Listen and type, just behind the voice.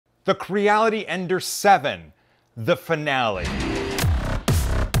The Creality Ender 7, the finale.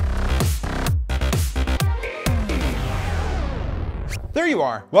 There you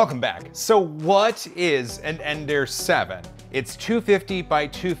are, welcome back. So what is an Ender 7? It's 250 by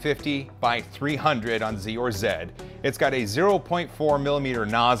 250 by 300 on Z or Z. It's got a 0.4 millimeter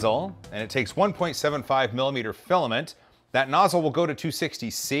nozzle, and it takes 1.75 millimeter filament. That nozzle will go to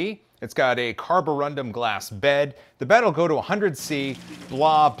 260C. It's got a carborundum glass bed. The bed will go to 100C,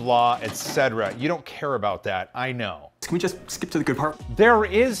 blah, blah, etc. You don't care about that, I know. Can we just skip to the good part? There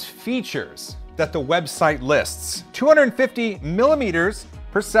is features that the website lists. 250 millimeters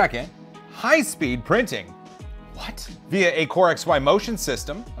per second, high-speed printing. What? Via a Core XY motion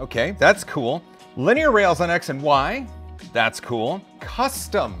system. Okay, that's cool. Linear rails on X and Y. That's cool.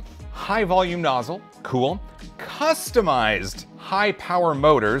 Custom high-volume nozzle. Cool. Customized high-power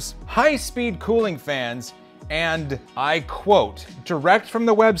motors, high-speed cooling fans, and I quote, direct from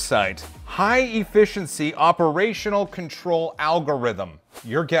the website, high-efficiency operational control algorithm.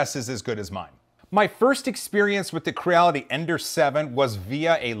 Your guess is as good as mine. My first experience with the Creality Ender 7 was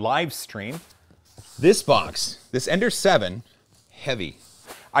via a live stream. This box, this Ender 7, heavy.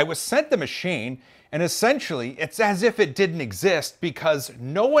 I was sent the machine, and essentially it's as if it didn't exist because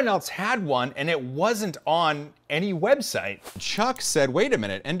no one else had one and it wasn't on any website. Chuck said, wait a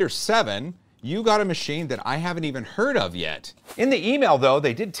minute, Ender 7, you got a machine that I haven't even heard of yet. In the email though,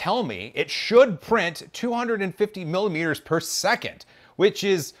 they did tell me it should print 250 millimeters per second, which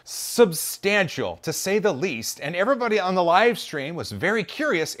is substantial to say the least. And everybody on the live stream was very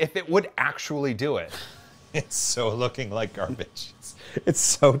curious if it would actually do it. It's so looking like garbage. It's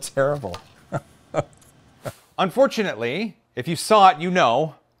so terrible. Unfortunately, if you saw it, you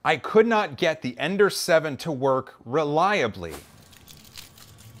know, I could not get the Ender 7 to work reliably.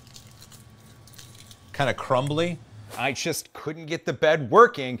 Kind of crumbly. I just couldn't get the bed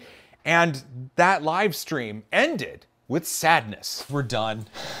working, and that live stream ended with sadness. We're done.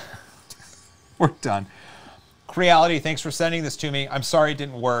 We're done. Creality, thanks for sending this to me. I'm sorry it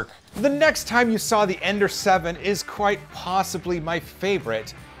didn't work. The next time you saw the Ender 7 is quite possibly my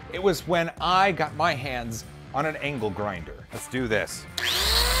favorite. It was when I got my hands on an angle grinder. Let's do this.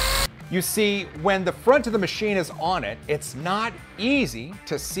 You see, when the front of the machine is on it, it's not easy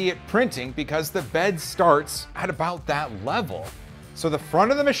to see it printing because the bed starts at about that level. So the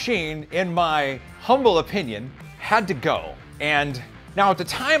front of the machine, in my humble opinion, had to go. And now at the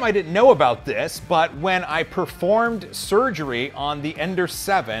time I didn't know about this, but when I performed surgery on the Ender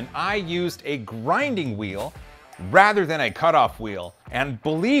 7, I used a grinding wheel rather than a cutoff wheel. And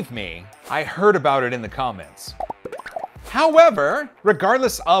believe me, I heard about it in the comments. However,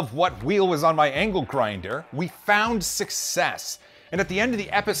 regardless of what wheel was on my angle grinder, we found success. And at the end of the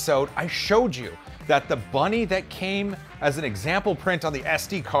episode, I showed you that the bunny that came as an example print on the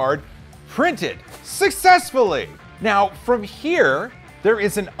SD card printed successfully. Now, from here, there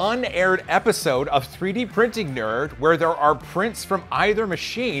is an unaired episode of 3D Printing Nerd where there are prints from either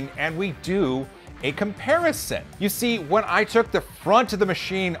machine and we do a comparison. You see, when I took the front of the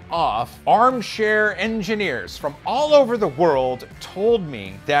machine off, armchair engineers from all over the world told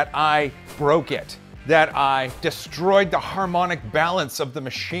me that I broke it, that I destroyed the harmonic balance of the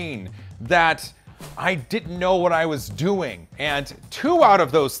machine, that I didn't know what I was doing. And 2 out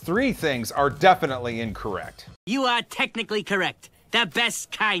of those 3 things are definitely incorrect. You are technically correct. The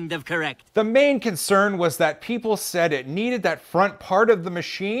best kind of correct. The main concern was that people said it needed that front part of the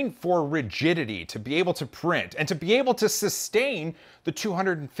machine for rigidity, to be able to print and to be able to sustain the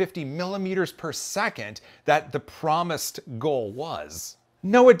 250 millimeters per second that the promised goal was.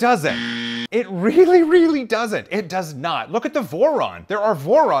 No, it doesn't. It really, really doesn't. It does not. Look at the Voron. There are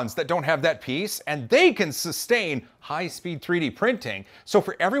Vorons that don't have that piece and they can sustain high-speed 3D printing. So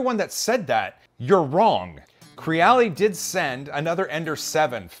for everyone that said that, you're wrong. Creality did send another Ender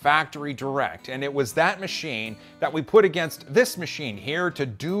 7 factory direct, and it was that machine that we put against this machine here to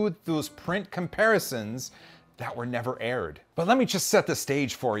do those print comparisons that were never aired. But let me just set the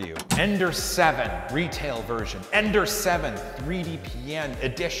stage for you. Ender 7 retail version, Ender 7 3DPN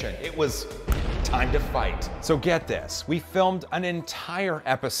edition. It was time to fight. So get this, we filmed an entire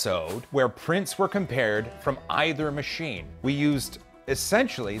episode where prints were compared from either machine. We used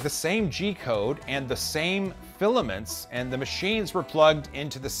essentially the same G-code and the same filaments, and the machines were plugged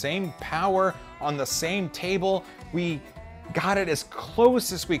into the same power on the same table. We got it as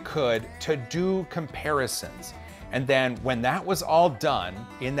close as we could to do comparisons. And then when that was all done,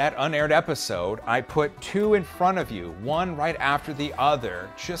 in that unaired episode, I put 2 in front of you, one right after the other,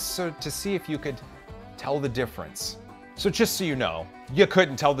 just so to see if you could tell the difference. So just so you know, you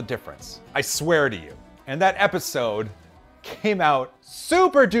couldn't tell the difference. I swear to you. And that episode came out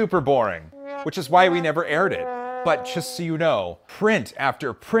super duper boring, which is why we never aired it. But just so you know, print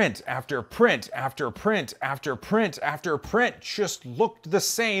after print after print after print after print after print just looked the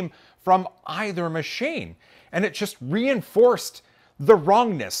same from either machine. And it just reinforced the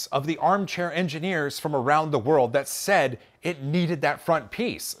wrongness of the armchair engineers from around the world that said it needed that front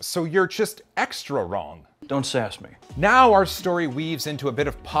piece. So you're just extra wrong. Don't sass me. Now our story weaves into a bit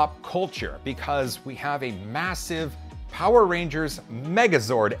of pop culture because we have a massive Power Rangers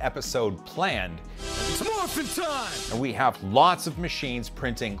Megazord episode planned. It's morphin' time! And we have lots of machines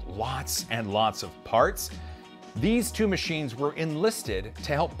printing lots and lots of parts. These two machines were enlisted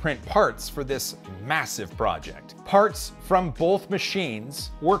to help print parts for this massive project. Parts from both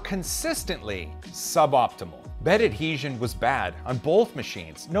machines were consistently suboptimal. Bed adhesion was bad on both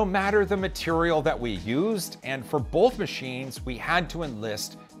machines, no matter the material that we used, and for both machines, we had to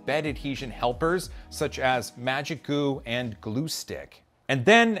enlist bed adhesion helpers such as magic glue and glue stick. And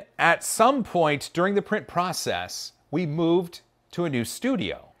then at some point during the print process, we moved to a new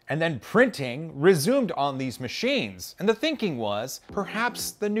studio. And then printing resumed on these machines. And the thinking was,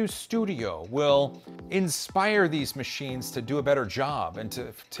 perhaps the new studio will inspire these machines to do a better job and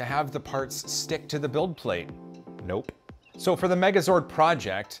to have the parts stick to the build plate. Nope. So for the Megazord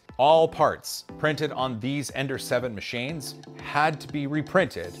project, all parts printed on these Ender 7 machines had to be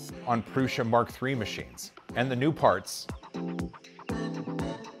reprinted on Prusa Mark III machines. And the new parts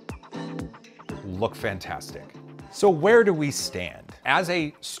look fantastic. So where do we stand? As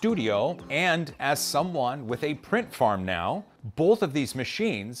a studio and as someone with a print farm now, both of these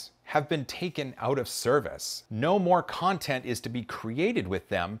machines have been taken out of service. No more content is to be created with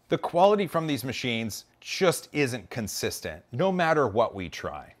them. The quality from these machines just isn't consistent, no matter what we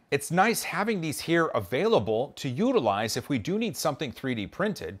try. It's nice having these here available to utilize if we do need something 3D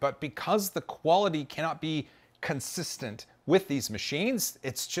printed, but because the quality cannot be consistent with these machines,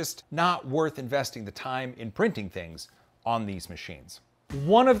 it's just not worth investing the time in printing things on these machines.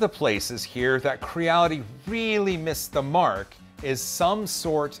 One of the places here that Creality really missed the mark is some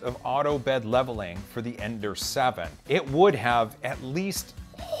sort of auto bed leveling for the Ender 7. It would have at least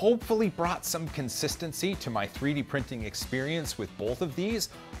hopefully brought some consistency to my 3D printing experience with both of these,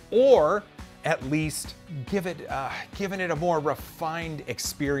 or at least given it a more refined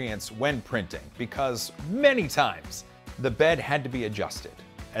experience when printing, because many times the bed had to be adjusted,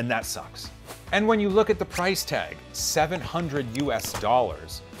 and that sucks. And when you look at the price tag, $700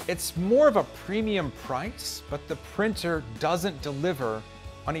 US, it's more of a premium price, but the printer doesn't deliver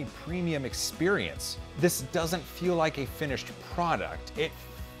on a premium experience. This doesn't feel like a finished product. It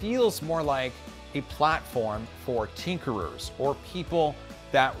feels more like a platform for tinkerers or people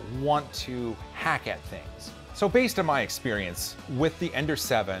that want to hack at things. So based on my experience with the Ender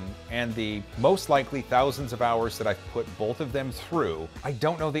 7 and the most likely thousands of hours that I've put both of them through, I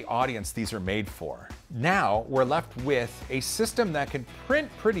don't know the audience these are made for. Now we're left with a system that can print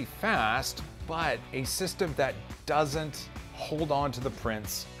pretty fast, but a system that doesn't hold on to the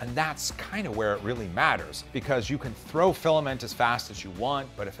prints, and that's kind of where it really matters, because you can throw filament as fast as you want,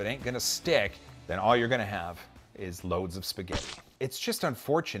 but if it ain't gonna stick, then all you're gonna have is loads of spaghetti. It's just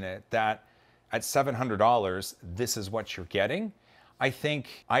unfortunate that at $700, this is what you're getting. I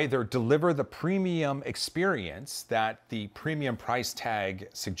think either deliver the premium experience that the premium price tag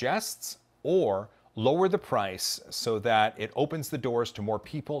suggests, or lower the price so that it opens the doors to more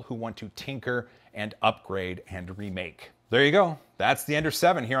people who want to tinker and upgrade and remake. There you go. That's the Ender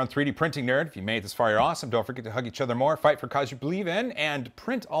 7 here on 3D Printing Nerd. If you made it this far, you're awesome. Don't forget to hug each other more, fight for a cause you believe in, and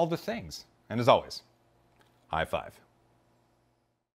print all the things. And as always, high five.